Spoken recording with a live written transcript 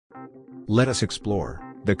Let us explore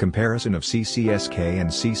the comparison of CCSK and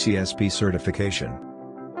CCSP certification.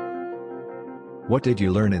 What did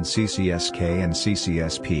you learn in CCSK and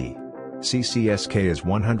CCSP? CCSK is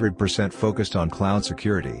 100% focused on cloud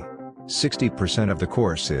security. 60% of the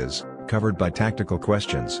course is covered by tactical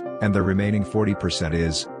questions, and the remaining 40%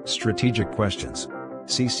 is strategic questions.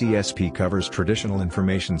 CCSP covers traditional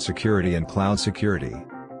information security and cloud security.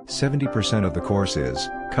 70% of the course is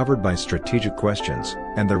covered by strategic questions,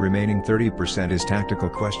 and the remaining 30% is tactical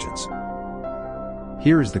questions.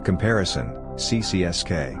 Here is the comparison.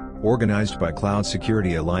 CCSK, organized by Cloud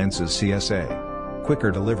Security Alliance's CSA.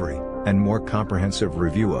 Quicker delivery, and more comprehensive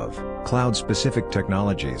review of cloud-specific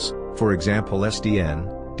technologies, for example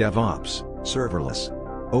SDN, DevOps, serverless.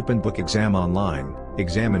 Open book exam online,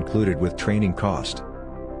 exam included with training cost.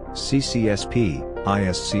 CCSP,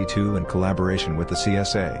 ISC2 in collaboration with the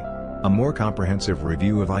CSA. A more comprehensive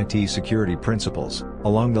review of IT security principles,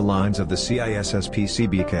 along the lines of the CISSP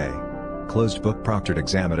CBK. Closed book proctored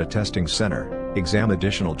exam at a testing center, exam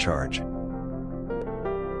additional charge.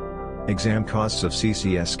 Exam costs of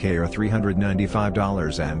CCSK are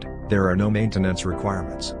 $395 and there are no maintenance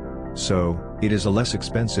requirements. So, it is a less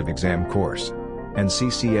expensive exam course. And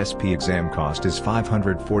CCSP exam cost is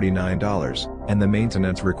 $549, and the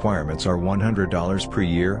maintenance requirements are $100 per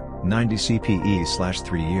year, 90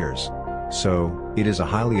 CPE/3 years. So, it is a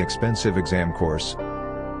highly expensive exam course.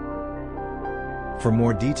 For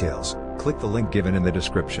more details, click the link given in the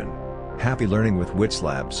description. Happy learning with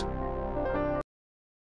Whizlabs.